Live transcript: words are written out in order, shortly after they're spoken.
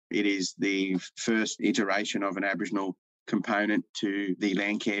It is the first iteration of an Aboriginal component to the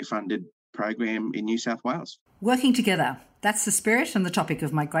Landcare funded program in New South Wales. Working together. That's the spirit and the topic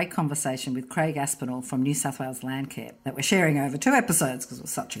of my great conversation with Craig Aspinall from New South Wales Landcare that we're sharing over 2 episodes because it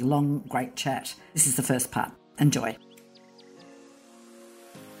was such a long, great chat. This is the first part. Enjoy.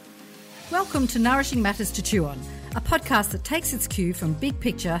 Welcome to Nourishing Matters to Chew On, a podcast that takes its cue from big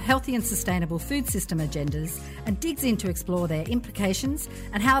picture, healthy and sustainable food system agendas and digs in to explore their implications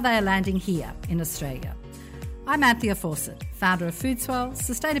and how they are landing here in Australia. I'm Anthea Fawcett, founder of Foodswell,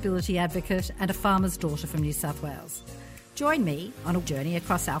 sustainability advocate and a farmer's daughter from New South Wales. Join me on a journey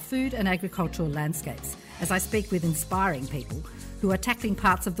across our food and agricultural landscapes as I speak with inspiring people who are tackling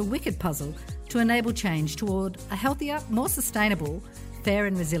parts of the wicked puzzle to enable change toward a healthier, more sustainable, fair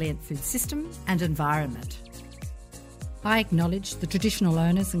and resilient food system and environment. I acknowledge the traditional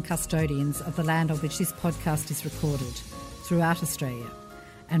owners and custodians of the land on which this podcast is recorded throughout Australia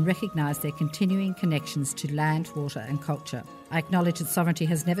and recognise their continuing connections to land, water and culture. I acknowledge that sovereignty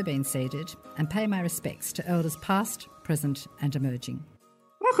has never been ceded and pay my respects to elders past, present and emerging.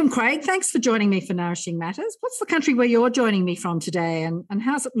 Welcome, Craig. Thanks for joining me for Nourishing Matters. What's the country where you're joining me from today and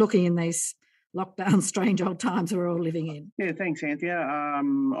how's it looking in these lockdown, strange old times we're all living in? Yeah, thanks, Anthea.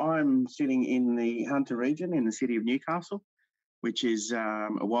 I'm sitting in the Hunter region in the city of Newcastle, which is a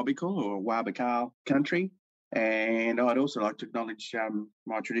Wabikal or Wabakal country. And I'd also like to acknowledge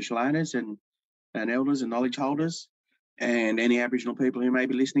my traditional owners and elders and knowledge holders and any Aboriginal people who may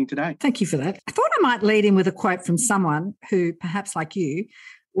be listening today. Thank you for that. I thought I might lead in with a quote from someone who, perhaps like you,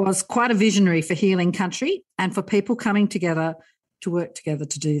 was quite a visionary for healing country and for people coming together to work together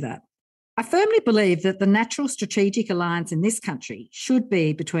to do that. I firmly believe that the natural strategic alliance in this country should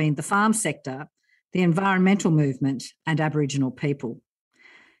be between the farm sector, the environmental movement and Aboriginal people.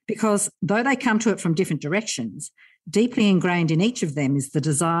 Because though they come to it from different directions, deeply ingrained in each of them is the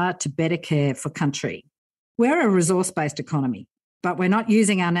desire to better care for country. We're a resource-based economy, but we're not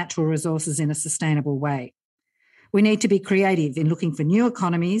using our natural resources in a sustainable way. We need to be creative in looking for new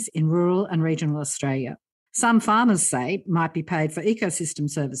economies in rural and regional Australia. Some farmers say might be paid for ecosystem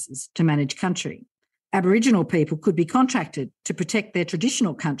services to manage country. Aboriginal people could be contracted to protect their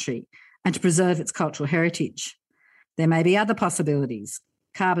traditional country and to preserve its cultural heritage. There may be other possibilities,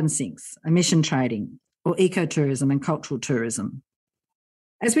 carbon sinks, emission trading, or ecotourism and cultural tourism.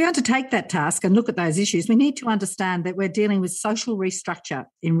 As we undertake that task and look at those issues, we need to understand that we're dealing with social restructure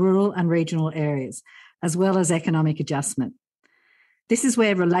in rural and regional areas, as well as economic adjustment. This is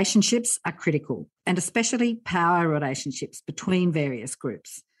where relationships are critical, and especially power relationships between various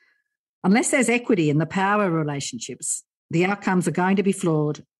groups. Unless there's equity in the power relationships, the outcomes are going to be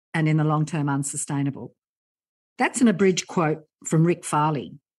flawed and in the long term unsustainable. That's an abridged quote from Rick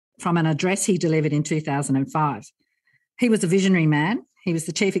Farley from an address he delivered in 2005. He was a visionary man. He was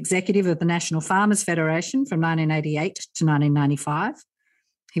the chief executive of the National Farmers Federation from 1988 to 1995.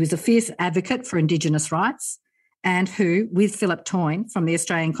 He was a fierce advocate for Indigenous rights and who, with Philip Toyne from the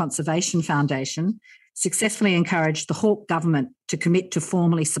Australian Conservation Foundation, successfully encouraged the Hawke government to commit to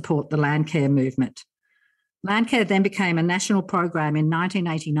formally support the Landcare movement. Landcare then became a national program in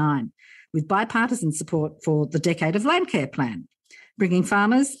 1989 with bipartisan support for the Decade of Landcare plan, bringing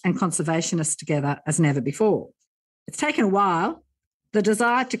farmers and conservationists together as never before. It's taken a while. The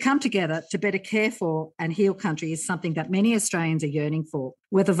desire to come together to better care for and heal country is something that many Australians are yearning for,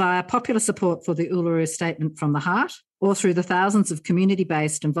 whether via popular support for the Uluru Statement from the Heart or through the thousands of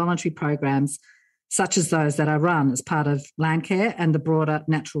community-based and voluntary programs such as those that are run as part of Landcare and the broader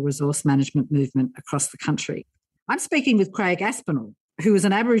natural resource management movement across the country. I'm speaking with Craig Aspinall, who is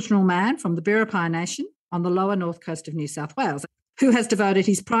an Aboriginal man from the Biripi Nation on the lower north coast of New South Wales, who has devoted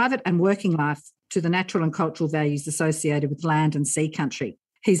his private and working life to the natural and cultural values associated with land and sea country.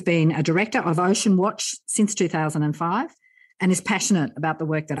 He's been a director of Ocean Watch since 2005 and is passionate about the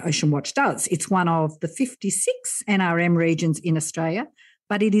work that Ocean Watch does. It's one of the 56 NRM regions in Australia,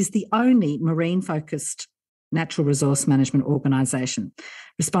 but it is the only marine-focused natural resource management organisation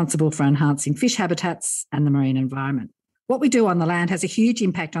responsible for enhancing fish habitats and the marine environment. What we do on the land has a huge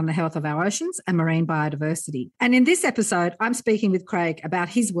impact on the health of our oceans and marine biodiversity. And in this episode, I'm speaking with Craig about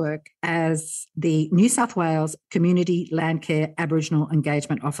his work as the New South Wales Community Landcare Aboriginal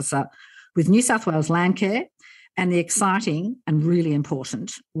Engagement Officer with New South Wales Landcare and the exciting and really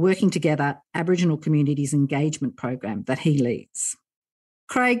important Working Together Aboriginal Communities Engagement program that he leads.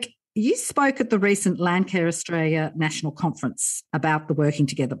 Craig, you spoke at the recent Landcare Australia National Conference about the Working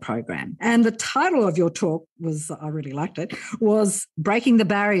Together program. And the title of your talk was, I really liked it, was Breaking the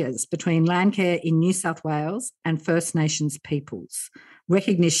Barriers Between Landcare in New South Wales and First Nations Peoples,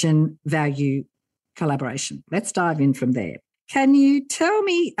 Recognition, Value, Collaboration. Let's dive in from there. Can you tell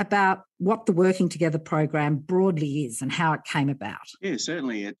me about what the Working Together program broadly is and how it came about? Yeah,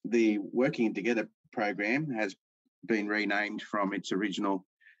 certainly. The Working Together program has been renamed from its original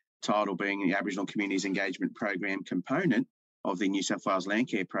title being the Aboriginal Communities Engagement Program component of the New South Wales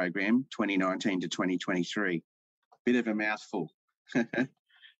Landcare Program 2019 to 2023. Bit of a mouthful.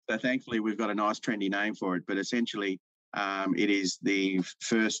 So thankfully, we've got a nice trendy name for it, but essentially it is the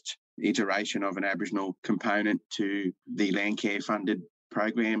first iteration of an Aboriginal component to the Landcare funded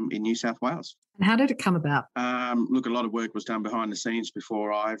program in New South Wales. And how did it come about? Look, a lot of work was done behind the scenes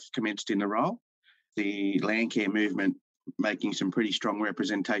before I've commenced in the role. The Landcare movement making some pretty strong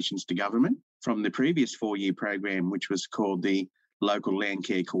representations to government from the previous 4-year program, which was called the Local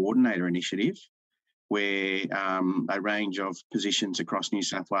Landcare Coordinator Initiative, where a range of positions across New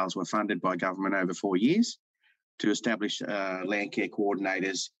South Wales were funded by government over 4 years to establish landcare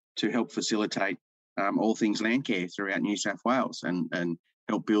coordinators to help facilitate all things landcare throughout New South Wales and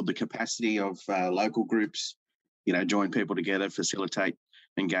help build the capacity of local groups, join people together, facilitate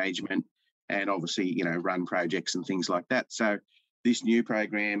engagement, and obviously, run projects and things like that. So this new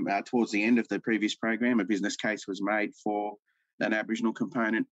program, towards the end of the previous program, a business case was made for an Aboriginal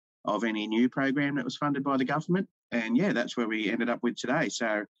component of any new program that was funded by the government. And yeah, that's where we ended up with today.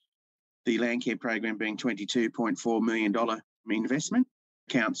 So the Landcare program being $22.4 million investment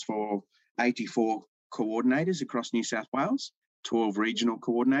accounts for 84 coordinators across New South Wales, 12 regional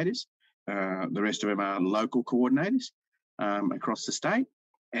coordinators. The rest of them are local coordinators across the state.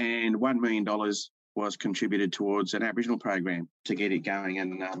 And $1 million was contributed towards an Aboriginal program to get it going.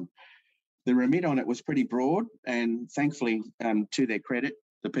 And the remit on it was pretty broad. And thankfully, to their credit,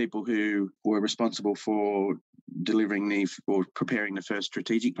 the people who were responsible for delivering or preparing the first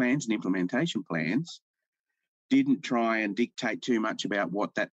strategic plans and implementation plans didn't try and dictate too much about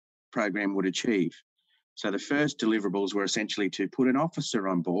what that program would achieve. So the first deliverables were essentially to put an officer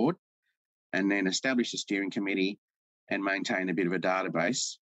on board and then establish a steering committee and maintain a bit of a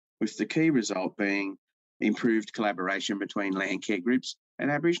database, with the key result being improved collaboration between landcare groups and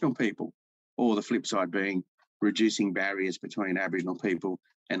Aboriginal people, or the flip side being reducing barriers between Aboriginal people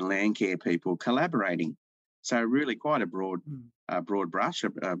and landcare people collaborating. So really quite a broad brush,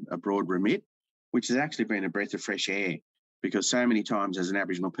 a broad remit, which has actually been a breath of fresh air, because so many times as an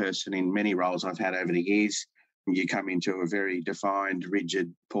Aboriginal person in many roles I've had over the years, you come into a very defined,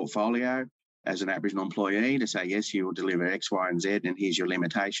 rigid portfolio as an Aboriginal employee to say, yes, you will deliver X, Y, and Z, and here's your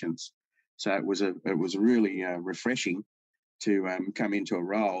limitations. So it was really refreshing to come into a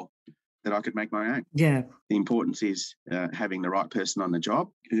role that I could make my own. Yeah. The importance is having the right person on the job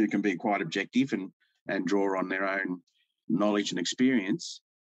who can be quite objective and draw on their own knowledge and experience,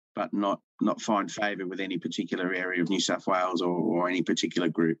 but not find favour with any particular area of New South Wales or any particular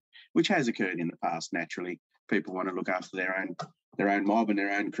group, which has occurred in the past. Naturally, people want to look after their own mob and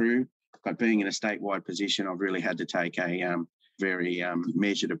their own crew, but being in a statewide position, I've really had to take a very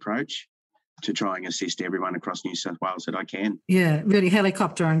measured approach to try and assist everyone across New South Wales that I can. Yeah, really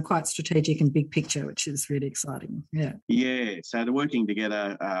helicopter and quite strategic and big picture, which is really exciting. Yeah. Yeah, so the Working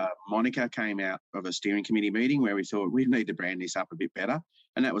Together moniker came out of a steering committee meeting where we thought we need to brand this up a bit better.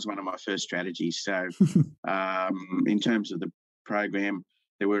 And that was one of my first strategies. So in terms of the program,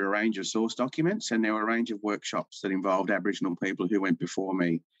 there were a range of source documents and there were a range of workshops that involved Aboriginal people who went before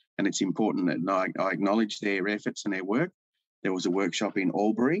me. And it's important that I acknowledge their efforts and their work. There was a workshop in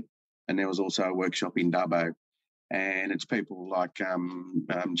Albury, and there was also a workshop in Dubbo. And it's people like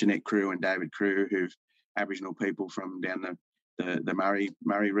Jeanette Crew and David Crew, who've Aboriginal people from down the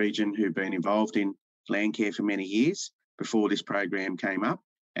Murray region who've been involved in landcare for many years before this program came up,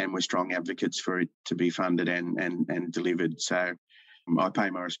 and were strong advocates for it to be funded and delivered. So I pay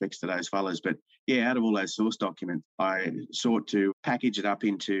my respects to those fellas. But yeah, out of all those source documents, I sought to package it up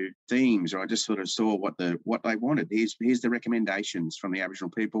into themes, or I just sort of saw what they wanted. Here's the recommendations from the Aboriginal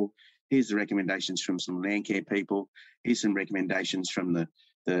people. Here's the recommendations from some landcare people. Here's some recommendations from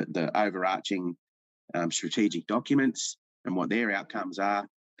the overarching strategic documents and what their outcomes are.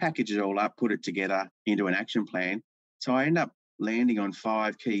 Package it all up, put it together into an action plan. So I end up landing on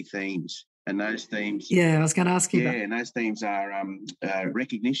 5 key themes. And those themes... Yeah, I was going to ask you that. Yeah, and those themes are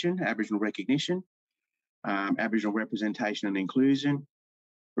recognition, Aboriginal recognition, Aboriginal representation and inclusion,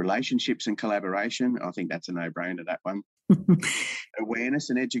 relationships and collaboration. I think that's a no-brainer, that one.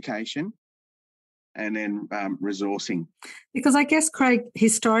 Awareness and education, and then resourcing. Because I guess, Craig,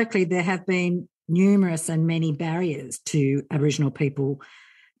 historically there have been numerous and many barriers to Aboriginal people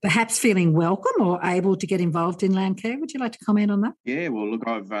perhaps feeling welcome or able to get involved in landcare. Would you like to comment on that? Yeah, well, look,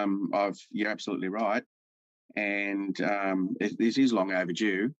 you're absolutely right. And this is long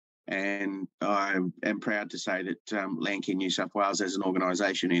overdue. And I am proud to say that Landcare New South Wales as an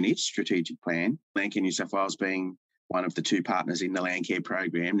organisation in its strategic plan, Landcare New South Wales being one of the two partners in the Landcare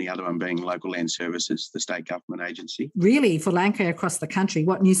program, the other one being Local Land Services, the state government agency. Really, for Landcare across the country,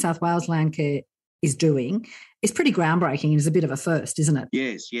 what New South Wales Landcare is doing is pretty groundbreaking and is a bit of a first, isn't it?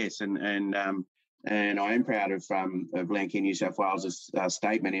 Yes. And I am proud of Landcare New South Wales'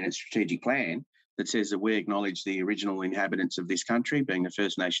 statement in its strategic plan that says that we acknowledge the original inhabitants of this country, being the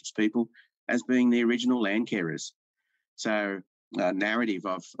First Nations people, as being the original land carers. So narrative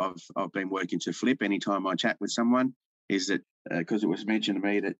I've been working to flip anytime I chat with someone is that, because it was mentioned to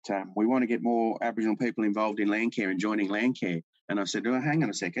me that we want to get more Aboriginal people involved in Landcare and joining Landcare. And I said, oh, hang on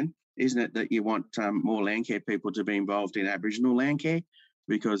a second. Isn't it that you want more Landcare people to be involved in Aboriginal Landcare?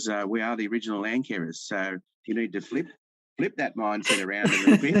 Because we are the original land carers. So you need to flip that mindset around a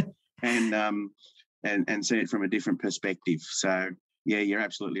little bit and see it from a different perspective. So yeah, you're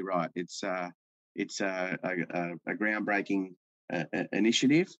absolutely right. It's a groundbreaking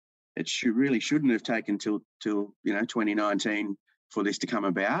initiative. It shouldn't have taken till 2019 for this to come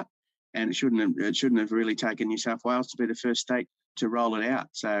about, and it shouldn't have really taken New South Wales to be the first state to roll it out.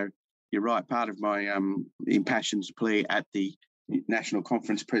 So you're right. Part of my impassioned plea at the National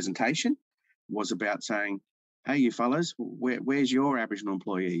Conference presentation was about saying, hey, you fellas, where's your Aboriginal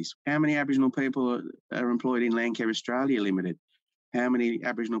employees? How many Aboriginal people are employed in Landcare Australia Limited? How many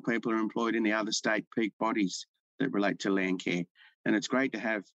Aboriginal people are employed in the other state peak bodies that relate to Landcare? And it's great to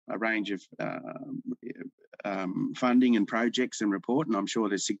have a range of funding and projects and report, and I'm sure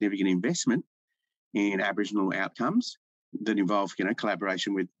there's significant investment in Aboriginal outcomes that involve,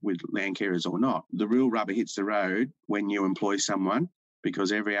 collaboration with land carers or not. The real rubber hits the road when you employ someone,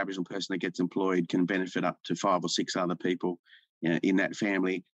 because every Aboriginal person that gets employed can benefit up to 5 or 6 other people in that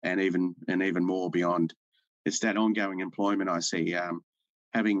family and even more beyond. It's that ongoing employment I see,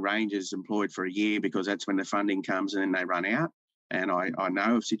 having rangers employed for a year because that's when the funding comes and then they run out. And I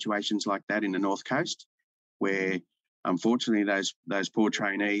know of situations like that in the North Coast where unfortunately those poor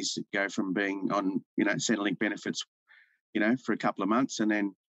trainees go from being on, Centrelink benefits, for a couple of months, and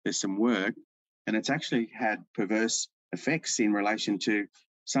then there's some work. And it's actually had perverse effects in relation to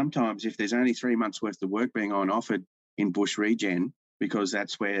sometimes if there's only 3 months worth of work being offered in Bush Regen, because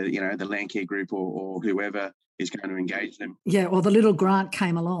that's where, the Landcare group or whoever is going to engage them. Yeah, or the little grant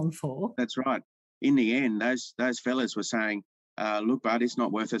came along for. That's right. In the end, those fellas were saying, look, bud, it's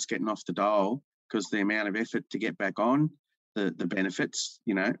not worth us getting off the dole because the amount of effort to get back on, the benefits,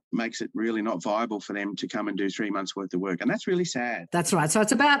 makes it really not viable for them to come and do 3 months worth of work. And that's really sad. That's right. So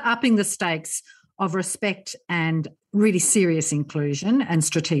it's about upping the stakes of respect and really serious inclusion and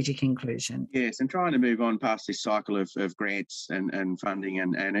strategic inclusion. Yes, and trying to move on past this cycle of grants and funding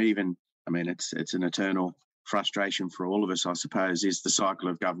and even, it's an eternal frustration for all of us, I suppose, is the cycle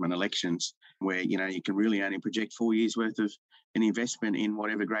of government elections where, you can really only project 4 years worth of an investment in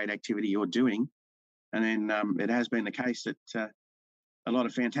whatever great activity you're doing. And then it has been the case that a lot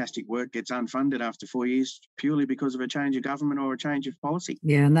of fantastic work gets unfunded after 4 years purely because of a change of government or a change of policy.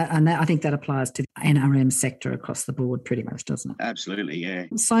 Yeah, and that I think that applies to the NRM sector across the board pretty much, doesn't it? Absolutely, yeah.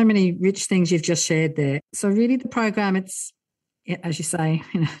 So many rich things you've just shared there. So really the program, it's, as you say,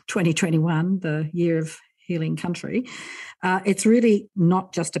 2021, the year of healing country. It's really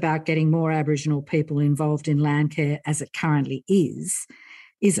not just about getting more Aboriginal people involved in Landcare as it currently is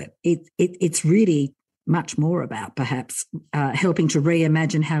it? It's really much more about perhaps helping to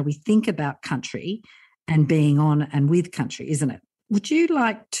reimagine how we think about country and being on and with country, isn't it? Would you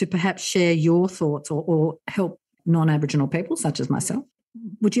like to perhaps share your thoughts or help non-Aboriginal people such as myself?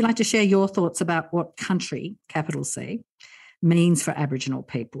 Would you like to share your thoughts about what country, capital C, means for Aboriginal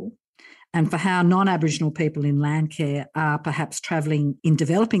people and for how non-Aboriginal people in Landcare are perhaps travelling in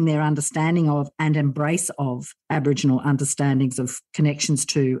developing their understanding of and embrace of Aboriginal understandings of connections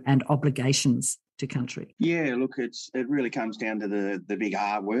to and obligations to country? Yeah, look, it really comes down to the big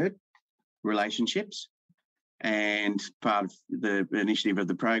R word, relationships. And part of the initiative of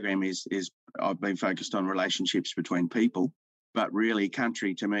the program is I've been focused on relationships between people, but really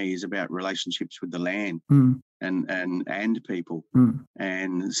country to me is about relationships with the land and people.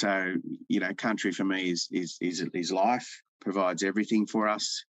 And so, country for me is life, provides everything for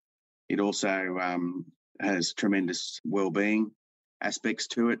us. It also has tremendous well-being aspects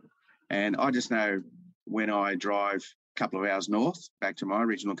to it. And I just know when I drive a couple of hours north back to my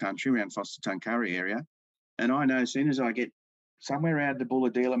original country around Foster-Tuncurry area, and I know as soon as I get somewhere around the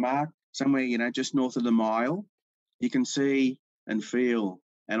Bulahdelah mark, somewhere, just north of the mile, you can see and feel,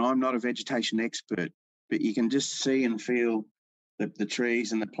 and I'm not a vegetation expert, but you can just see and feel the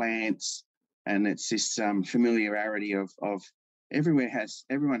trees and the plants, and it's this familiarity of everyone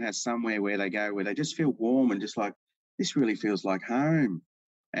has somewhere where they go where they just feel warm and just like, this really feels like home.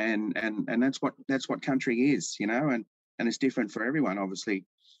 And that's what country is, and it's different for everyone, obviously.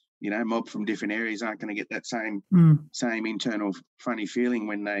 Mob from different areas aren't going to get that same internal funny feeling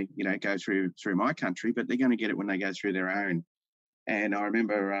when they, go through my country, but they're going to get it when they go through their own. And I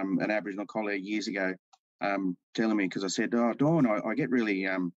remember an Aboriginal colleague years ago telling me, because I said, "Oh, Dawn, I get really,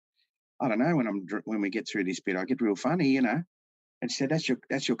 I don't know, when we get through this bit, I get real funny, And she said,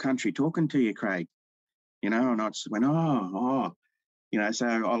 "That's your country talking to you, Craig." And I just went, oh. So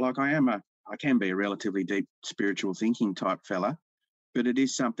I can be a relatively deep spiritual thinking type fella, but it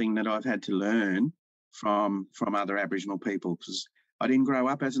is something that I've had to learn from other Aboriginal people, because I didn't grow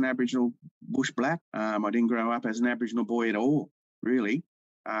up as an Aboriginal bush black. I didn't grow up as an Aboriginal boy at all, really.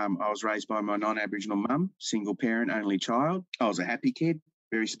 I was raised by my non-Aboriginal mum, single parent, only child. I was a happy kid,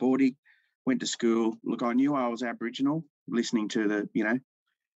 very sporty, went to school. Look, I knew I was Aboriginal, listening to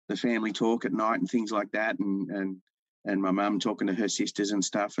the family talk at night and things like that, and my mum talking to her sisters and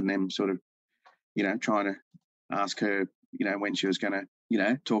stuff, and them sort of, trying to ask her, when she was going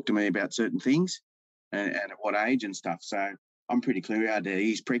to, talk to me about certain things and at what age and stuff. So I'm pretty clear out there.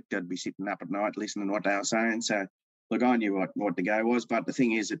 He's pricked. I'd be sitting up at night listening to what they were saying. So, look, I knew what the go was. But the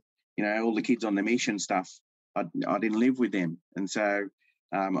thing is that, all the kids on the mission stuff, I didn't live with them. And so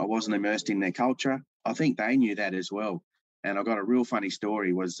I wasn't immersed in their culture. I think they knew that as well. And I got a real funny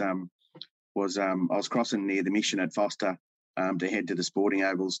story was I was crossing near the mission at Foster to head to the sporting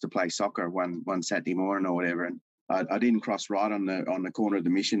ovals to play soccer one Saturday morning or whatever. And I didn't cross right on the corner of the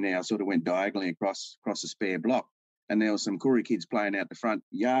mission there. I sort of went diagonally across a spare block. And there were some Koori kids playing out the front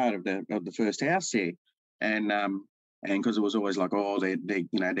yard of the first house there. And because it was always like, oh, they're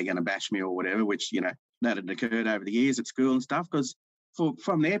going to bash me or whatever, which, that had occurred over the years at school and stuff. Because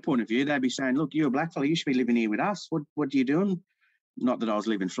from their point of view, they'd be saying, look, you're a black fella, you should be living here with us. What are you doing? Not that I was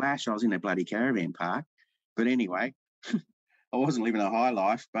living flash, I was in a bloody caravan park. But anyway, I wasn't living a high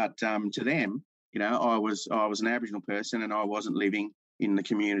life. But to them, I was an Aboriginal person, and I wasn't living in the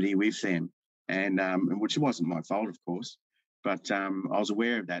community with them, and which wasn't my fault, of course. But I was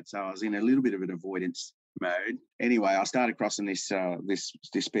aware of that, so I was in a little bit of an avoidance mode. Anyway, I started crossing this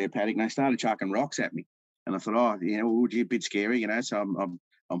spare paddock, and they started chucking rocks at me, and I thought, would you a bit scary, So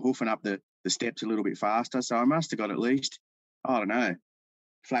I'm hoofing up the steps a little bit faster. So I must have got at least, I don't know,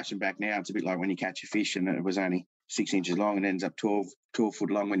 flashing back now, it's a bit like when you catch a fish and it was only 6 inches long and ends up 12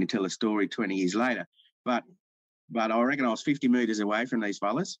 foot long when you tell a story 20 years later. But I reckon I was 50 metres away from these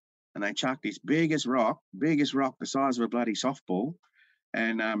fellas, and they chucked this biggest rock the size of a bloody softball,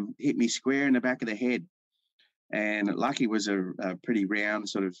 and hit me square in the back of the head. And lucky was a pretty round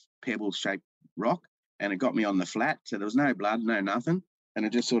sort of pebble-shaped rock, and it got me on the flat, so there was no blood, no nothing, and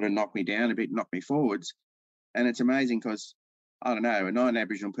it just sort of knocked me down a bit, knocked me forwards. And it's amazing because, I don't know, a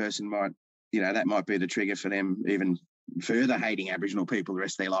non-Aboriginal person might, that might be the trigger for them even further hating Aboriginal people the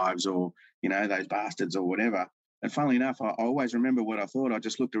rest of their lives, or, those bastards or whatever. And funnily enough, I always remember what I thought. I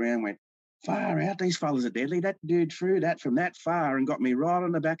just looked around and went, far out, these fellas are deadly. That dude threw that from that far and got me right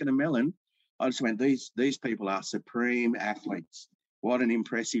on the back of the melon. I just went, these people are supreme athletes. What an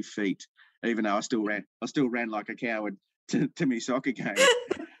impressive feat. Even though I still ran like a coward to me soccer game.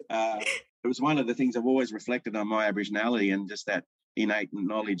 It was one of the things I've always reflected on my Aboriginality, and just that innate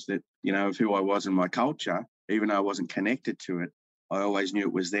knowledge that, of who I was and my culture, even though I wasn't connected to it, I always knew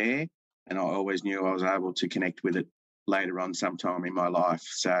it was there, and I always knew I was able to connect with it later on sometime in my life.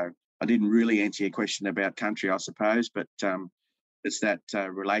 So I didn't really answer your question about country, I suppose, but it's that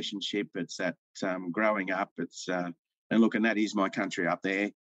relationship, it's that growing up, and look, and that is my country up there.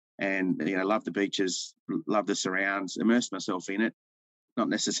 And, love the beaches, love the surrounds, immerse myself in it, not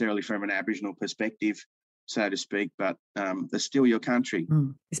necessarily from an Aboriginal perspective, so to speak, but they're still your country.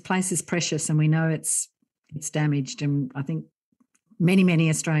 This place is precious, and we know it's damaged, and I think many, many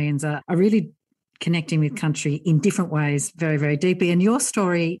Australians are really connecting with country in different ways, very, very deeply. And your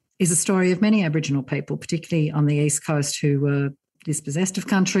story is a story of many Aboriginal people, particularly on the East Coast, who were dispossessed of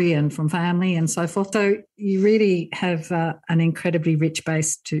country and from family and so forth. So you really have an incredibly rich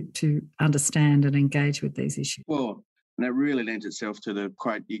base to understand and engage with these issues. Well, and that really lends itself to the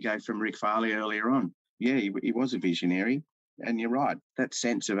quote you gave from Rick Farley earlier on. Yeah, he was a visionary, and you're right. That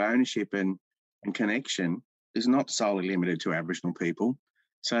sense of ownership and connection is not solely limited to Aboriginal people.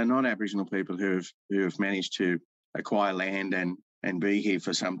 So non-Aboriginal people who have managed to acquire land and be here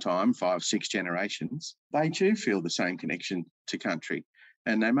for some time, 5, 6 generations, they too feel the same connection to country.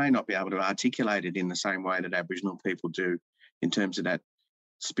 And they may not be able to articulate it in the same way that Aboriginal people do in terms of that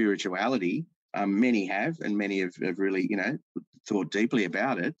spirituality. Many have, and many have really, thought deeply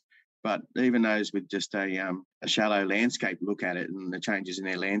about it. But even those with just a shallow landscape look at it and the changes in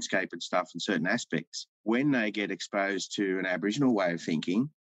their landscape and stuff and certain aspects, when they get exposed to an Aboriginal way of thinking,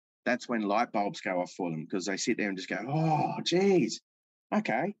 that's when light bulbs go off for them, because they sit there and just go, oh, geez,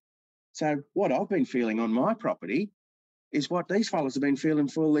 okay. So what I've been feeling on my property is what these fellas have been feeling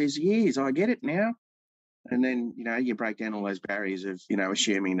for all these years. I get it now. And then, you break down all those barriers of,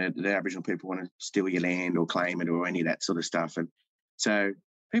 assuming that the Aboriginal people want to steal your land or claim it or any of that sort of stuff. And so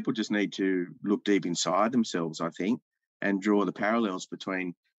people just need to look deep inside themselves, I think, and draw the parallels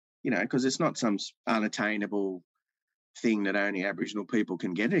between, because it's not some unattainable thing that only Aboriginal people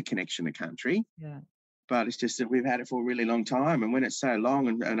can get a connection to country. Yeah. But it's just that we've had it for a really long time. And when it's so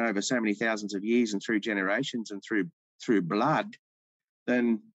long and over so many thousands of years and through generations and through blood,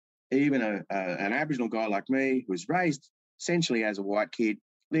 then even an Aboriginal guy like me, who was raised essentially as a white kid,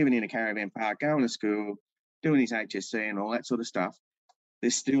 living in a caravan park, going to school, doing his HSC and all that sort of stuff,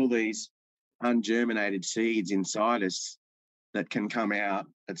 there's still these ungerminated seeds inside us that can come out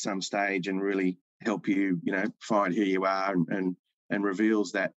at some stage and really help you, find who you are and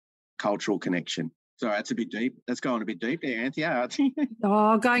reveals that cultural connection. So that's a bit deep. That's going a bit deep there, Anthea.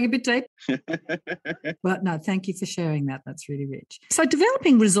 Oh, going a bit deep. Well, no, thank you for sharing that. That's really rich. So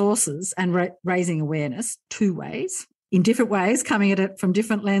developing resources and raising awareness, two ways, in different ways, coming at it from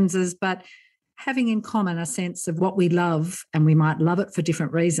different lenses, but having in common a sense of what we love, and we might love it for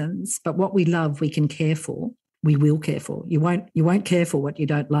different reasons, but what we love we can care for. We will care for. You won't care for what you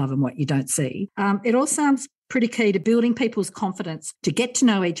don't love and what you don't see. It all sounds pretty key to building people's confidence to get to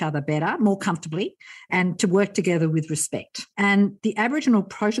know each other better, more comfortably, and to work together with respect. And the Aboriginal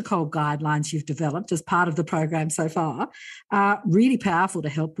protocol guidelines you've developed as part of the program so far are really powerful to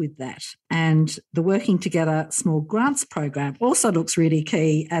help with that. And the Working Together Small Grants program also looks really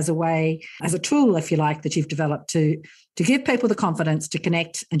key as a tool, if you like, that you've developed to give people the confidence to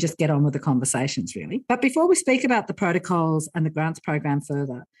connect and just get on with the conversations, really. But before we speak about the protocols and the grants program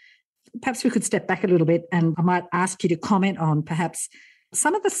further, perhaps we could step back a little bit, and I might ask you to comment on perhaps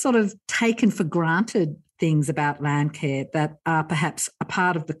some of the sort of taken for granted things about Landcare that are perhaps a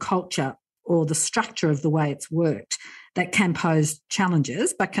part of the culture or the structure of the way it's worked that can pose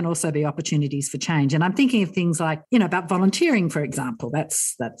challenges but can also be opportunities for change. And I'm thinking of things like, about volunteering, for example.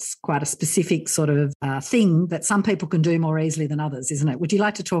 That's quite a specific sort of thing that some people can do more easily than others, isn't it? Would you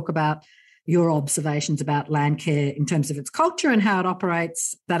like to talk about your observations about Landcare in terms of its culture and how it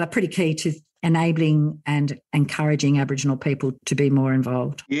operates that are pretty key to enabling and encouraging Aboriginal people to be more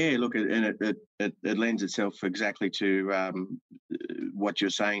involved? Yeah, look, and it lends itself exactly to what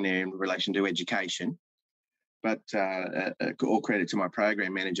you're saying there in relation to education. But all credit to my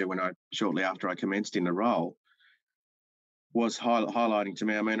program manager shortly after I commenced in the role, was highlighting to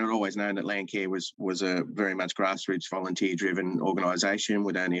me. I mean, I'd always known that Landcare was a very much grassroots, volunteer-driven organisation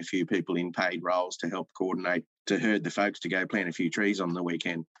with only a few people in paid roles to help coordinate, to herd the folks to go plant a few trees on the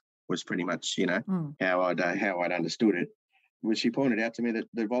weekend was pretty much, how I'd understood it. Well, she pointed out to me that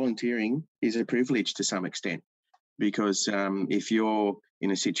the volunteering is a privilege to some extent, because if you're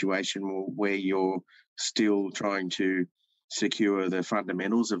in a situation where you're still trying to secure the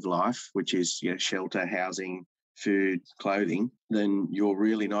fundamentals of life, which is shelter, housing, food, clothing, then you're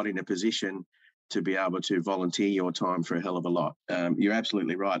really not in a position to be able to volunteer your time for a hell of a lot. You're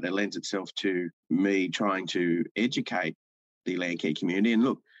absolutely right. That lends itself to me trying to educate the Landcare community. And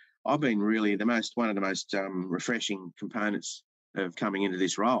look, I've been really one of the most refreshing components of coming into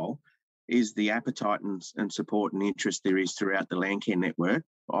this role is the appetite and support and interest there is throughout the Landcare network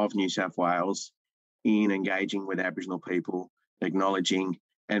of New South Wales in engaging with Aboriginal people, acknowledging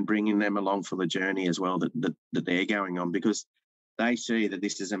and bringing them along for the journey as well that they're going on, because they see that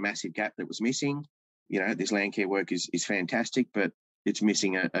this is a massive gap that was missing. This Landcare work is fantastic, but it's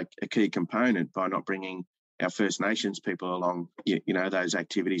missing a key component by not bringing our First Nations people along, those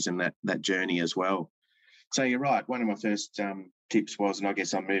activities and that journey as well. So you're right. One of my first tips was, and I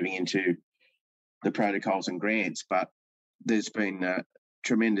guess I'm moving into the protocols and grants, but there's been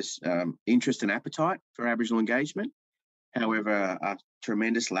tremendous interest and appetite for Aboriginal engagement. However, a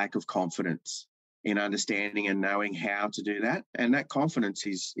tremendous lack of confidence in understanding and knowing how to do that. And that confidence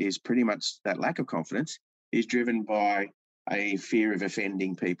is pretty much, that lack of confidence is driven by a fear of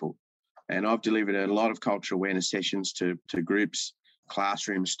offending people. And I've delivered a lot of cultural awareness sessions to groups,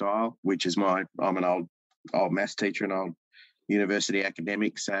 classroom style, which is I'm an old maths teacher and old university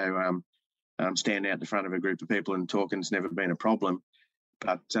academic. So standing out the front of a group of people and talking's never been a problem.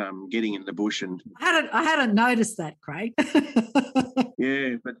 But getting in the bush and... I hadn't noticed that, Craig.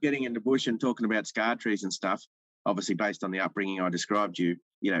 Yeah, but getting in the bush and talking about scar trees and stuff, obviously based on the upbringing I described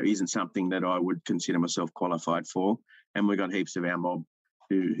isn't something that I would consider myself qualified for. And we've got heaps of our mob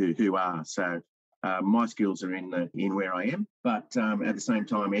who are. So my skills are in where I am, but at the same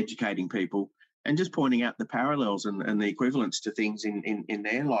time, educating people and just pointing out the parallels and the equivalence to things in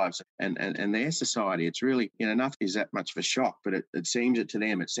their lives and their society. It's really, nothing is that much of a shock, but it seems to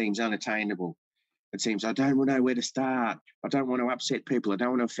them, it seems unattainable. It seems I don't know where to start. I don't want to upset people. I don't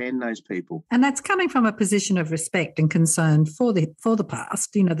want to offend those people. And that's coming from a position of respect and concern for the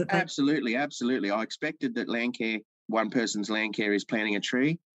past. That Absolutely. I expected that Landcare, one person's Landcare is planting a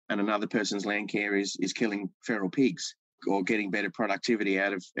tree, and another person's Landcare is killing feral pigs or getting better productivity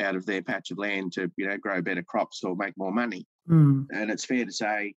out of their patch of land to grow better crops or make more money. And it's fair to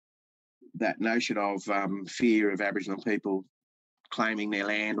say that notion of fear of Aboriginal people claiming their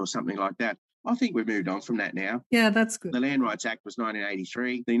land or something like that, I think we've moved on from that now. Yeah, that's good. The Land Rights Act was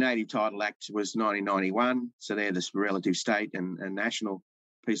 1983. The Native Title Act was 1991. So they're the relative state and national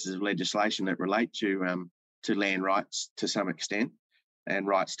pieces of legislation that relate to land rights to some extent and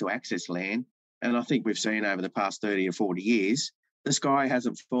rights to access land. And I think we've seen over the past 30 or 40 years, the sky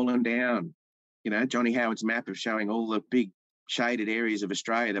hasn't fallen down. Johnny Howard's map of showing all the big shaded areas of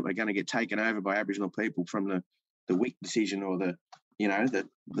Australia that were going to get taken over by Aboriginal people from the WIC decision or the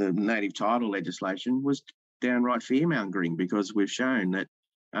native title legislation was downright fear-mongering, because we've shown that,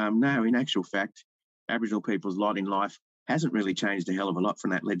 no, in actual fact, Aboriginal people's lot in life hasn't really changed a hell of a lot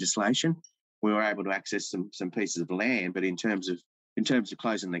from that legislation. We were able to access some pieces of land, but in terms of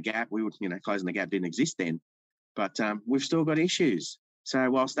closing the gap, closing the gap didn't exist then. But we've still got issues. So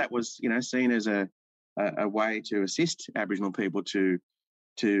whilst that was, seen as a way to assist Aboriginal people to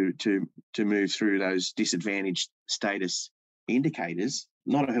move through those disadvantaged status indicators,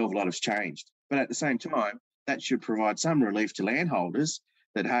 not a hell of a lot has changed. But at the same time, that should provide some relief to landholders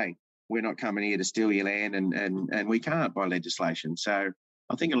that, hey, we're not coming here to steal your land and we can't by legislation. So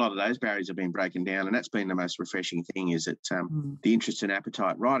I think a lot of those barriers have been broken down, and that's been the most refreshing thing, is that the interest and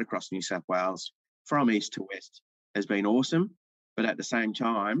appetite right across New South Wales from east to west has been awesome. But at the same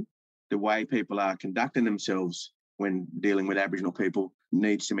time, the way people are conducting themselves when dealing with Aboriginal people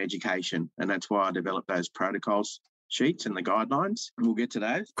needs some education. And that's why I developed those protocols sheets and the guidelines. And we'll get to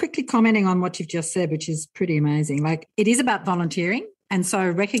those. Quickly commenting on what you've just said, which is pretty amazing. Like, it is about volunteering. And so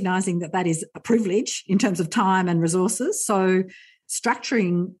recognising that is a privilege in terms of time and resources. So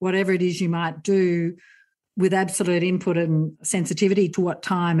structuring whatever it is you might do with absolute input and sensitivity to what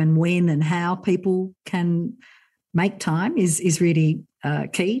time and when and how people can make time is really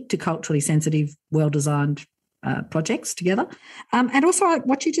key to culturally sensitive, well-designed projects together. And also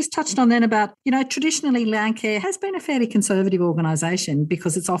what you just touched on then about, traditionally Landcare has been a fairly conservative organisation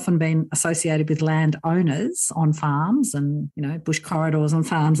because it's often been associated with land owners on farms and, bush corridors on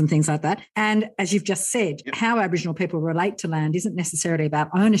farms and things like that. And as you've just said, how Aboriginal people relate to land isn't necessarily about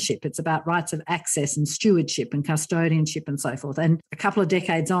ownership. It's about rights of access and stewardship and custodianship and so forth. And a couple of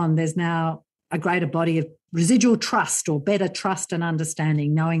decades on, there's now a greater body of residual trust or better trust and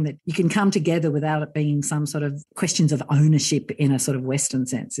understanding, knowing that you can come together without it being some sort of questions of ownership in a sort of Western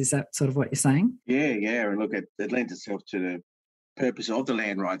sense. Is that sort of what you're saying? Yeah. And look, it lends itself to the purpose of the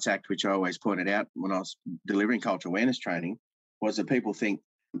Land Rights Act, which I always pointed out when I was delivering cultural awareness training, was that people think,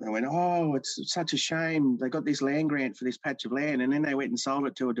 they went, oh, it's such a shame. They got this land grant for this patch of land and then they went and sold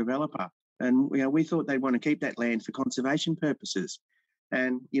it to a developer. And we thought they'd want to keep that land for conservation purposes.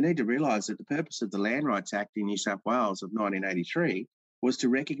 And you need to realise that the purpose of the Land Rights Act in New South Wales of 1983 was to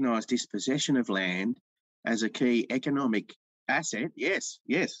recognise dispossession of land as a key economic asset. Yes,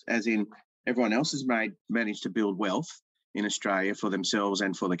 as in everyone else has managed to build wealth in Australia for themselves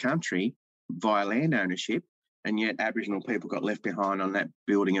and for the country via land ownership, and yet Aboriginal people got left behind on that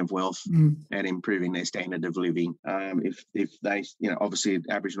building of wealth and improving their standard of living. If they, obviously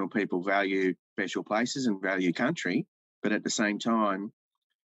Aboriginal people value special places and value country, but at the same time,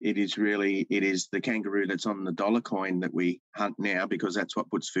 it is the kangaroo that's on the dollar coin that we hunt now, because that's what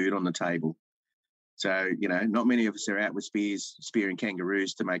puts food on the table. So, not many of us are out with spears spearing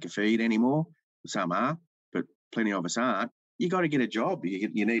kangaroos to make a feed anymore. Some are, but plenty of us aren't. You got to get a job.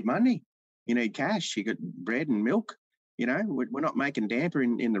 You need money. You need cash. You got bread and milk. We're not making damper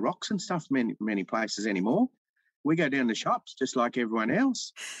in the rocks and stuff many places anymore. We go down the shops just like everyone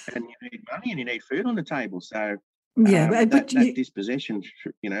else, and you need money and you need food on the table. So that dispossession,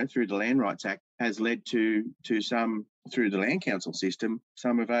 through the Land Rights Act has led to some, through the Land Council system,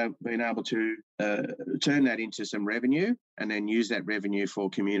 some have been able to turn that into some revenue and then use that revenue for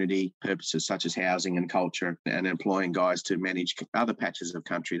community purposes such as housing and culture, and employing guys to manage other patches of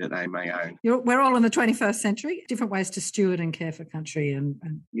country that they may own. We're all in the 21st century, different ways to steward and care for country.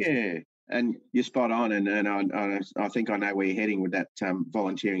 Yeah. And you're spot on, and I think I know where you're heading with that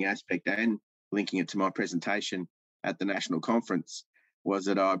volunteering aspect, and linking it to my presentation at the national conference. was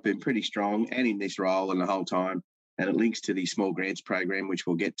that I've been pretty strong and in this role and the whole time, and it links to the small grants program, which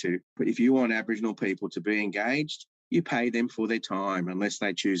we'll get to. But if you want Aboriginal people to be engaged, you pay them for their time unless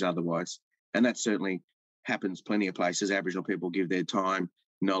they choose otherwise. And that certainly happens plenty of places. Aboriginal people give their time,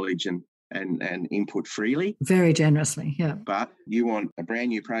 knowledge and input freely. Very generously, yeah. But you want a brand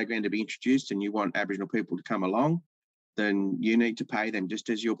new program to be introduced and you want Aboriginal people to come along, then you need to pay them just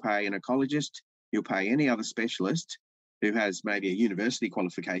as you'll pay an ecologist, you'll pay any other specialist who has maybe a university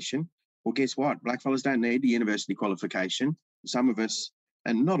qualification. Well, guess what? Blackfellas don't need the university qualification. Some of us,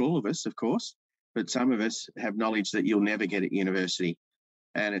 and not all of us, of course, but some of us have knowledge that you'll never get at university.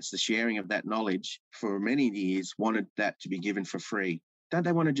 And it's the sharing of that knowledge. For many years, wanted that to be given for free. Don't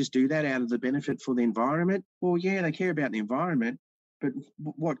they want to just do that out of the benefit for the environment? Well, yeah, they care about the environment, but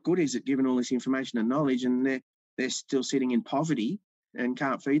what good is it given all this information and knowledge and they're still sitting in poverty and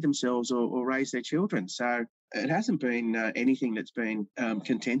can't feed themselves or raise their children? So it hasn't been anything that's been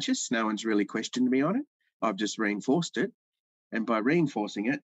contentious. No one's really questioned me on it. I've just reinforced it. And by reinforcing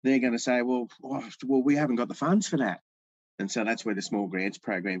it, they're going to say, well, we haven't got the funds for that. And so that's where the small grants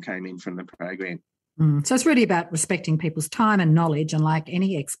program came in from the program. So it's really about respecting people's time and knowledge. And like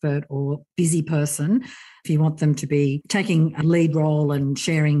any expert or busy person, if you want them to be taking a lead role and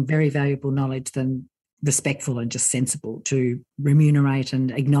sharing very valuable knowledge, then respectful and just sensible to remunerate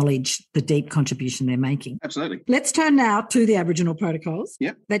and acknowledge the deep contribution they're making. Absolutely. Let's turn now to the Aboriginal protocols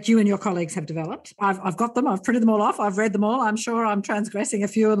that you and your colleagues have developed. I've got them. I've printed them all off. I've read them all. I'm sure I'm transgressing a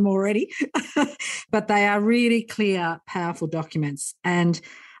few of them already, but they are really clear, powerful documents. And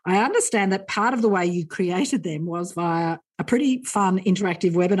I understand that part of the way you created them was via a pretty fun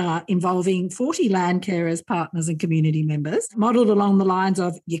interactive webinar involving 40 land carers, partners and community members, modelled along the lines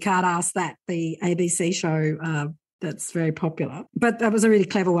of You Can't Ask That, the ABC show that's very popular. But that was a really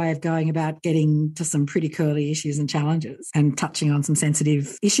clever way of going about getting to some pretty curly issues and challenges and touching on some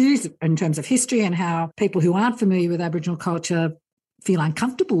sensitive issues in terms of history and how people who aren't familiar with Aboriginal culture feel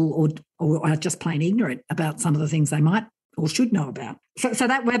uncomfortable or are just plain ignorant about some of the things they might or should know about. So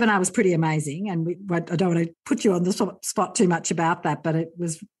that webinar was pretty amazing, and I don't want to put you on the spot too much about that, but it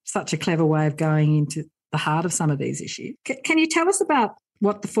was such a clever way of going into the heart of some of these issues. Can you tell us about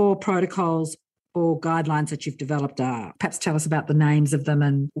what the 4 protocols or guidelines that you've developed are? Perhaps tell us about the names of them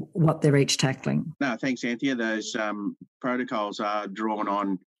and what they're each tackling. No, thanks, Anthea. Those protocols are drawn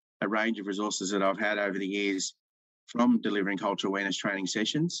on a range of resources that I've had over the years from delivering cultural awareness training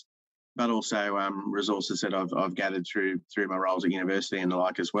sessions, but also resources that I've gathered through my roles at university and the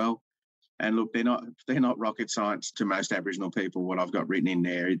like as well. And look, they're not rocket science to most Aboriginal people. What I've got written in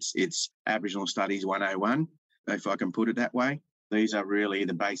there, it's Aboriginal Studies 101, if I can put it that way. These are really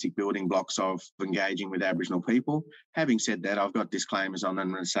the basic building blocks of engaging with Aboriginal people. Having said that, I've got disclaimers on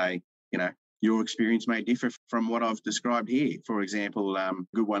them and say, your experience may differ from what I've described here. For example, a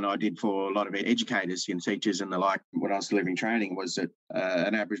good one I did for a lot of educators and teachers and the like when I was delivering training was that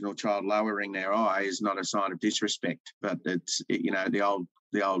an Aboriginal child lowering their eye is not a sign of disrespect, but it's,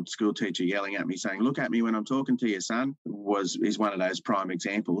 the old school teacher yelling at me saying, look at me when I'm talking to you, son, is one of those prime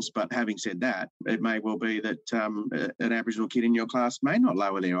examples. But having said that, it may well be that an Aboriginal kid in your class may not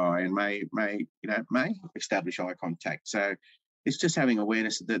lower their eye and may establish eye contact. So it's just having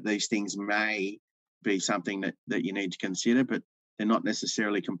awareness that these things may be something that you need to consider, but they're not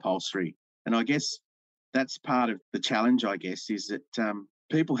necessarily compulsory. And I guess that's part of the challenge, is that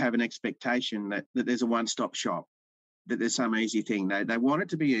people have an expectation that there's a one-stop shop, that there's some easy thing. They want it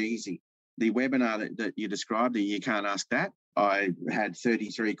to be easy. The webinar that you described, the You Can't Ask That, I had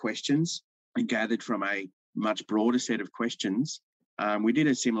 33 questions and gathered from a much broader set of questions. We did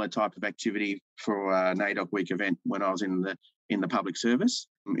a similar type of activity for a NAIDOC Week event when I was in the public service,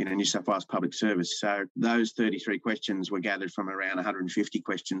 in a New South Wales public service. So those 33 questions were gathered from around 150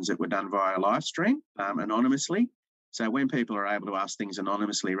 questions that were done via live stream anonymously. So when people are able to ask things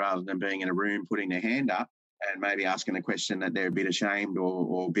anonymously rather than being in a room putting their hand up and maybe asking a question that they're a bit ashamed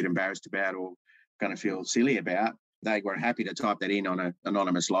or a bit embarrassed about or going to feel silly about, they were happy to type that in on an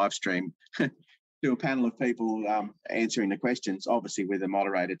anonymous live stream to a panel of people answering the questions, obviously with a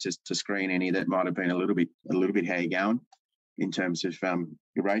moderator to screen any that might have been a little bit how you going in terms of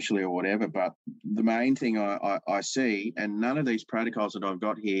racially or whatever. But the main thing I see, and none of these protocols that I've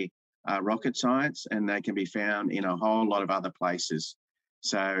got here are rocket science, and they can be found in a whole lot of other places.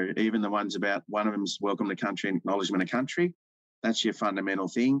 So even the ones about, one of them's welcome to country and acknowledgement of country, that's your fundamental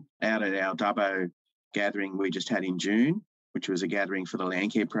thing. Out at our Dubbo gathering we just had in June, which was a gathering for the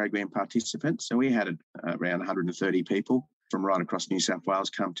Landcare program participants. So we had around 130 people from right across New South Wales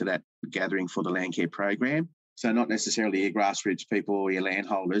come to that gathering for the Landcare program. So not necessarily your grassroots people or your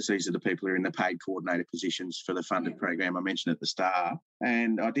landholders. These are the people who are in the paid coordinator positions for the funded program I mentioned at the start.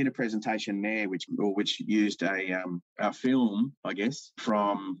 And I did a presentation there which used a film, I guess,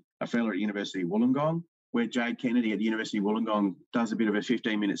 from a fellow at University of Wollongong, where Jade Kennedy at the University of Wollongong does a bit of a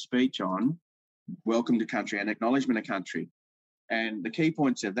 15-minute speech on welcome to country and acknowledgement of country. And the key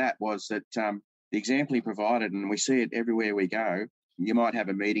points of that was that the example he provided, and we see it everywhere we go, you might have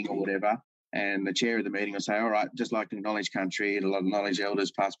a meeting or whatever, and the chair of the meeting will say, all right, just like to acknowledge country, it'll acknowledge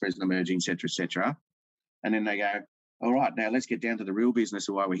elders, past, present, emerging, et cetera, et cetera. And then they go, all right, now let's get down to the real business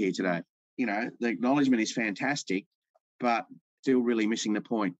of why we're here today. You know, the acknowledgement is fantastic, but still really missing the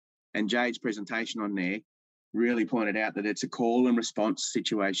point. And Jade's presentation on there really pointed out that it's a call and response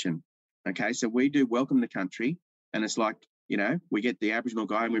situation. Okay, so we do welcome the country, and it's like, you know, we get the Aboriginal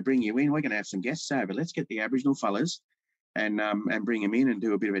guy and we bring you in. We're going to have some guests over. Let's get the Aboriginal fellas and bring them in and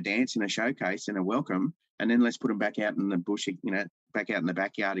do a bit of a dance and a showcase and a welcome, and then let's put them back out in the bush, you know, back out in the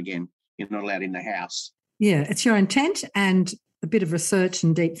backyard again. You're not allowed in the house. Yeah, it's your intent and a bit of research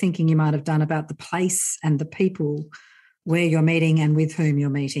and deep thinking you might have done about the place and the people where you're meeting and with whom you're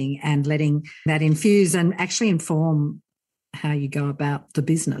meeting, and letting that infuse and actually inform how you go about the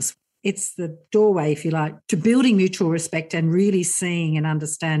business. It's the doorway, if you like, to building mutual respect and really seeing and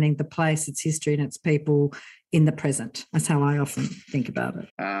understanding the place, its history and its people in the present. That's how I often think about it.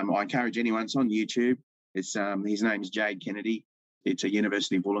 I encourage anyone, it's on YouTube. It's his name is Jade Kennedy. It's a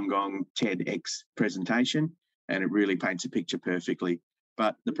University of Wollongong TEDx presentation, and it really paints a picture perfectly.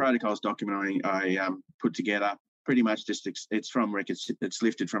 But the protocols document I put together pretty much it's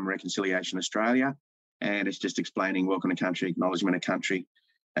lifted from Reconciliation Australia, and it's just explaining welcome to country, acknowledgement of country.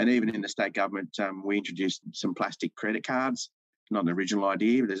 And even in the state government, we introduced some plastic credit cards. Not an original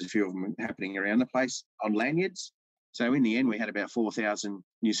idea, but there's a few of them happening around the place on lanyards. So in the end, we had about 4,000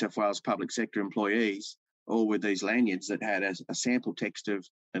 New South Wales public sector employees, all with these lanyards that had a sample text of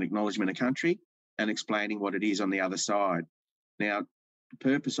an acknowledgement of country and explaining what it is on the other side. Now, the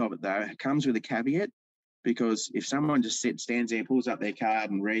purpose of it, though, comes with a caveat, because if someone just stands there and pulls up their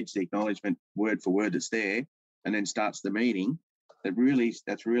card and reads the acknowledgement word for word that's there and then starts the meeting,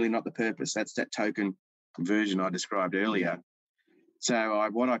 that's really not the purpose. That's that token version I described earlier. So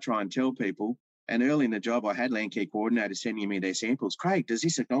what I try and tell people, and early in the job, I had Landcare coordinators sending me their samples. Craig, does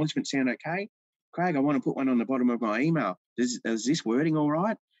this acknowledgement sound okay? Craig, I want to put one on the bottom of my email. Is this wording all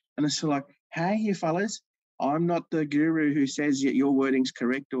right? And it's like, hey, you fellas, I'm not the guru who says that your wording's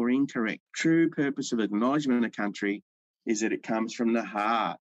correct or incorrect. True purpose of acknowledgement of country is that it comes from the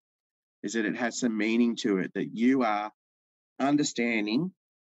heart, is that it has some meaning to it, that you are understanding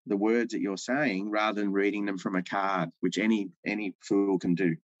the words that you're saying rather than reading them from a card, which any fool can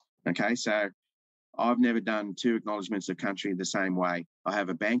do. Okay, so I've never done two acknowledgements of country the same way. I have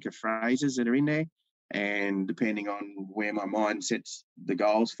a bank of phrases that are in there, and depending on where my mind sets the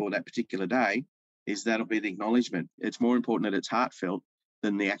goals for that particular day, that'll be the acknowledgement. It's more important that it's heartfelt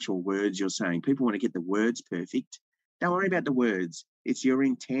than the actual words you're saying. People want to get the words perfect. Don't worry about the words. It's your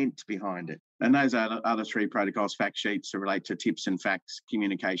intent behind it. And those other three protocols, fact sheets, that relate to tips and facts,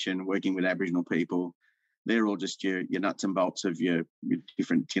 communication, working with Aboriginal people. They're all just your nuts and bolts of your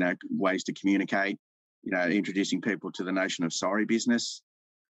different, ways to communicate. Introducing people to the notion of sorry business.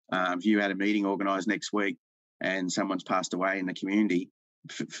 If you had a meeting organised next week and someone's passed away in the community,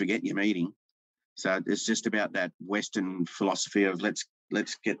 forget your meeting. So it's just about that Western philosophy of let's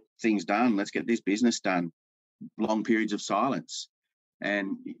get things done, let's get this business done. Long periods of silence,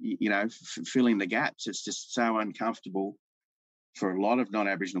 and filling the gaps. It's just so uncomfortable for a lot of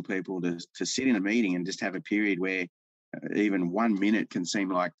non-Aboriginal people to sit in a meeting and just have a period where even 1 minute can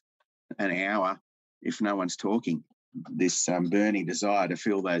seem like an hour if no one's talking. This burning desire to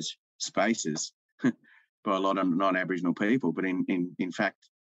fill those spaces by a lot of non-Aboriginal people, but in fact,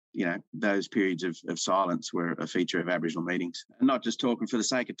 those periods of silence were a feature of Aboriginal meetings, and not just talking for the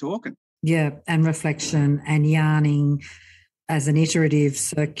sake of talking. Yeah, and reflection and yarning as an iterative,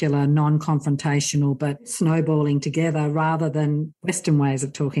 circular, non-confrontational, but snowballing together rather than Western ways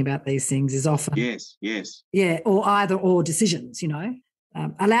of talking about these things is often... Yes. Yeah, or either or decisions,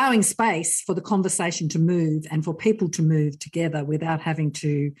 allowing space for the conversation to move and for people to move together without having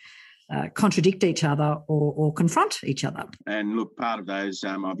to contradict each other or confront each other. And look, part of those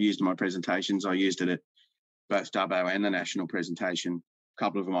I've used in my presentations. I used it at both Dubbo and the national presentation. A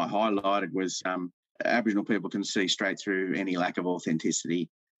couple of them I highlighted was Aboriginal people can see straight through any lack of authenticity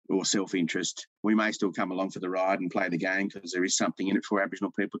or self-interest. We may still come along for the ride and play the game because there is something in it for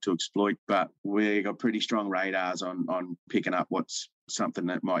Aboriginal people to exploit, but we've got pretty strong radars on picking up what's something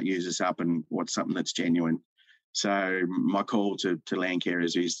that might use us up and what's something that's genuine. So my call to land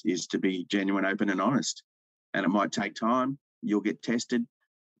carers is to be genuine, open and honest. and it might take time. You'll get tested.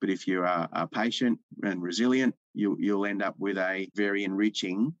 But if you are patient and resilient, you'll end up with a very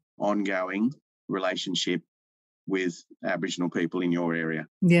enriching, ongoing relationship with Aboriginal people in your area.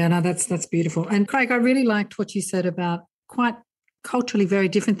 Yeah, no, that's beautiful. And Craig, I really liked what you said about quite culturally very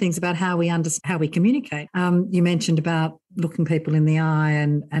different things about how we communicate. You mentioned about looking people in the eye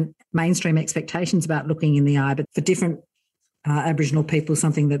and mainstream expectations about looking in the eye, but for different Aboriginal people,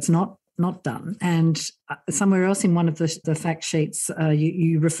 something that's not done. And somewhere else in one of the fact sheets,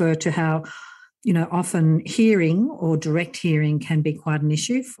 you refer to how, often hearing or direct hearing can be quite an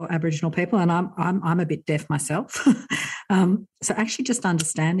issue for Aboriginal people, and I'm a bit deaf myself. So actually, just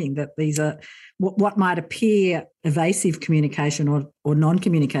understanding that these are what might appear evasive communication or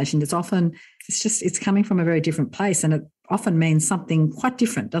non-communication. It's coming from a very different place, and it often means something quite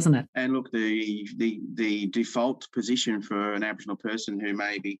different, doesn't it? And look, the default position for an Aboriginal person who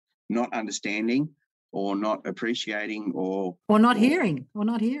may be not understanding or not appreciating or not hearing.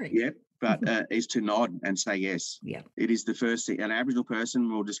 Yep. But is to nod and say yes. Yeah. It is the first thing. An Aboriginal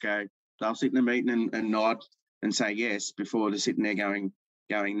person will just go, they'll sit in a meeting and nod and say yes before they're sitting there going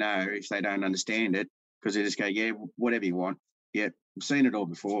no if they don't understand it, because they just go, yeah, whatever you want. Yeah, I've seen it all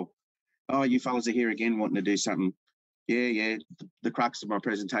before. Oh, you fellas are here again wanting to do something. Yeah. The crux of my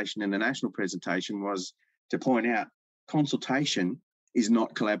presentation and the national presentation was to point out consultation is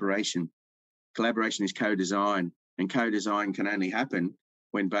not collaboration. Collaboration is co-design, and co-design can only happen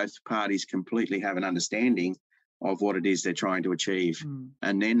when both parties completely have an understanding of what it is they're trying to achieve.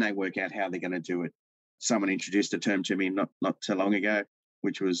 And then they work out how they're going to do it. Someone introduced a term to me not too long ago,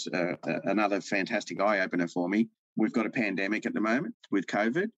 which was another fantastic eye-opener for me. We've got a pandemic at the moment with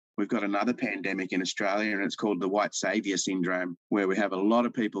COVID. We've got another pandemic in Australia, and it's called the white saviour syndrome, where we have a lot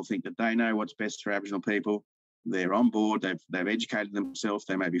of people think that they know what's best for Aboriginal people. They're on board. They've educated themselves.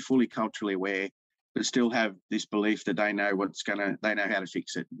 They may be fully culturally aware, but still have this belief that they know how to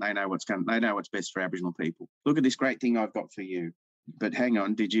fix it. They know what's best for Aboriginal people. Look at this great thing I've got for you. But hang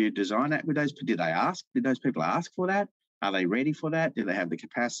on, did you design that with those? Did those people ask for that? Are they ready for that? Do they have the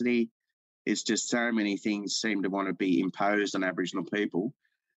capacity? It's just so many things seem to want to be imposed on Aboriginal people,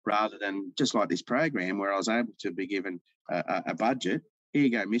 rather than just like this program where I was able to be given a budget. Here you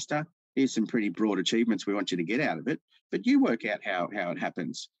go, mister. Here's some pretty broad achievements we want you to get out of it, but you work out how it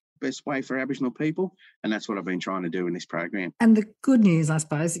happens. Best way for Aboriginal people, and that's what I've been trying to do in this program. And the good news, I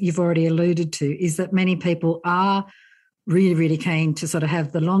suppose, you've already alluded to, is that many people are really, really keen to sort of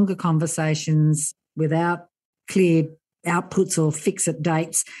have the longer conversations without clear outputs or fix-it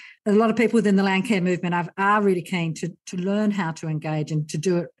dates. A lot of people within the Landcare movement are really keen to learn how to engage and to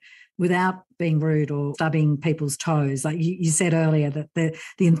do it without being rude or stubbing people's toes. Like you said earlier, that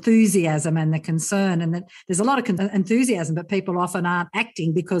the enthusiasm and the concern, and that there's a lot of enthusiasm, but people often aren't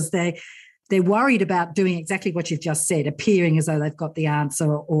acting because they're worried about doing exactly what you've just said, appearing as though they've got the answer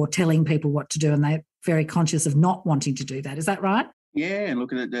or telling people what to do, and they're very conscious of not wanting to do that. Is that right? Yeah, and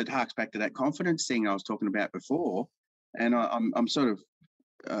look, it harks back to that confidence thing I was talking about before, and I'm sort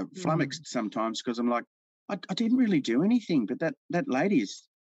of flummoxed sometimes because I'm like, I didn't really do anything, but that lady is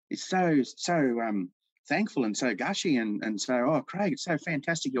so thankful and so gushy and so, oh, Craig, it's so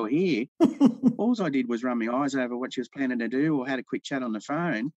fantastic you're here. All I did was run my eyes over what she was planning to do or had a quick chat on the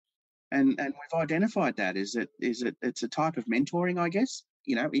phone. And we've identified that it's a type of mentoring, I guess,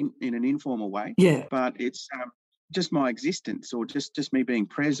 in an informal way. Yeah. But it's just my existence or just me being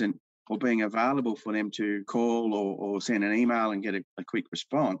present or being available for them to call or send an email and get a quick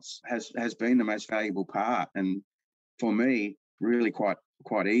response has been the most valuable part. And for me, really quite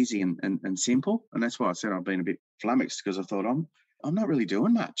easy and simple. And that's why I said I've been a bit flummoxed, because I thought I'm not really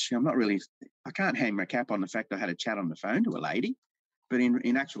doing much. I can't hang my cap on the fact I had a chat on the phone to a lady. But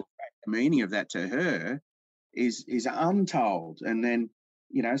in actual fact, the meaning of that to her is untold. And then,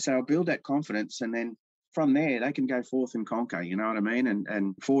 so I build that confidence, and then from there they can go forth and conquer, you know what I mean?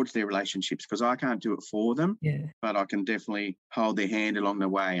 And forge their relationships, because I can't do it for them, but I can definitely hold their hand along the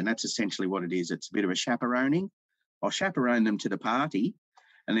way. And that's essentially what it is. It's a bit of a chaperoning. I'll chaperone them to the party,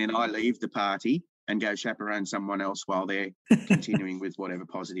 and then I leave the party and go chaperone someone else while they're continuing with whatever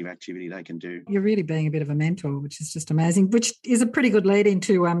positive activity they can do. You're really being a bit of a mentor, which is just amazing, which is a pretty good lead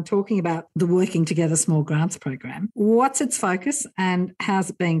into talking about the Working Together Small Grants Program. What's its focus and how's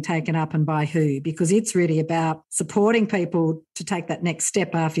it being taken up and by who? Because it's really about supporting people to take that next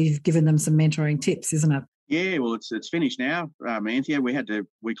step after you've given them some mentoring tips, isn't it? Yeah, well, it's finished now, Anthea.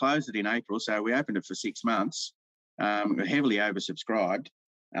 We closed it in April, so we opened it for 6 months, heavily oversubscribed.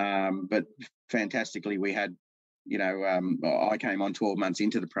 But fantastically, we had, I came on 12 months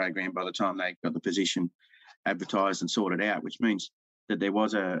into the program by the time they got the position advertised and sorted out, which means that there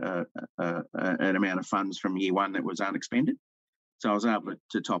was an amount of funds from year one that was unexpended. So I was able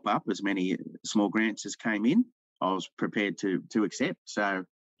to top up as many small grants as came in. I was prepared to accept. So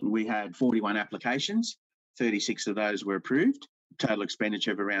we had 41 applications, 36 of those were approved, total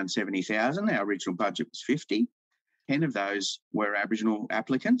expenditure of around 70,000. Our original budget was 50. 10 of those were Aboriginal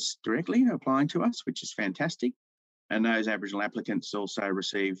applicants directly applying to us, which is fantastic. And those Aboriginal applicants also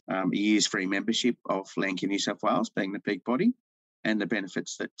receive a year's free membership of Landcare New South Wales, being the peak body, and the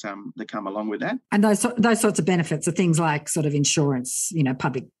benefits that come along with that. And those sorts of benefits are things like sort of insurance,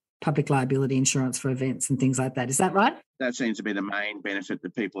 public liability insurance for events and things like that. Is that right? That seems to be the main benefit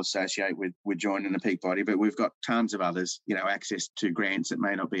that people associate with joining the peak body, but we've got tons of others, access to grants that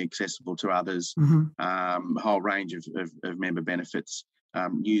may not be accessible to others, a whole range of member benefits.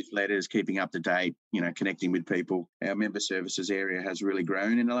 Newsletters, keeping up to date, connecting with people. Our member services area has really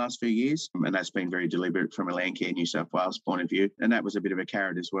grown in the last few years, and that's been very deliberate from a Landcare New South Wales point of view, and that was a bit of a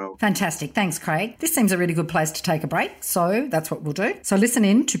carrot as well. Fantastic. Thanks, Craig. This seems a really good place to take a break, so that's what we'll do. So listen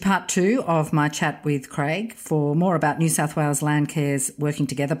in to part 2 of my chat with Craig for more about New South Wales Landcare's Working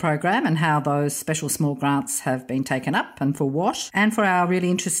Together program and how those special small grants have been taken up and for what, and for our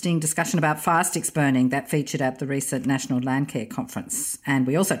really interesting discussion about fire sticks burning that featured at the recent National Landcare Conference. And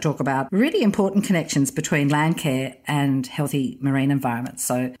we also talk about really important connections between Landcare and healthy marine environments.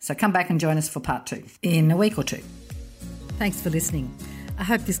 So come back and join us for part 2 in a week or two. Thanks for listening. I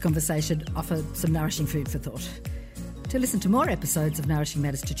hope this conversation offered some nourishing food for thought. To listen to more episodes of Nourishing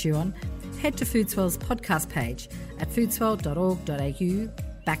Matters to Chew On, head to Foodswell's podcast page at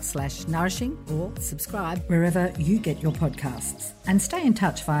foodswell.org.au/nourishing or subscribe wherever you get your podcasts. And stay in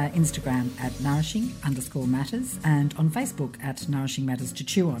touch via Instagram at nourishing_matters and on Facebook at Nourishing Matters to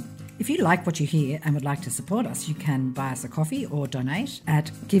Chew On. If you like what you hear and would like to support us, you can buy us a coffee or donate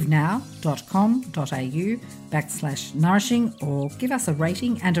at givenow.com.au/nourishing or give us a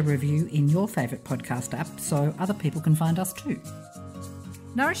rating and a review in your favourite podcast app so other people can find us too.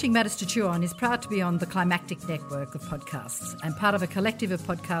 Nourishing Matters to Chew On is proud to be on the Climactic network of podcasts and part of a collective of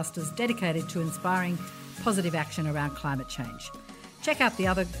podcasters dedicated to inspiring positive action around climate change. Check out the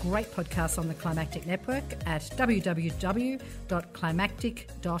other great podcasts on the Climactic network at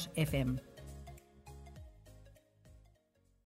www.climactic.fm.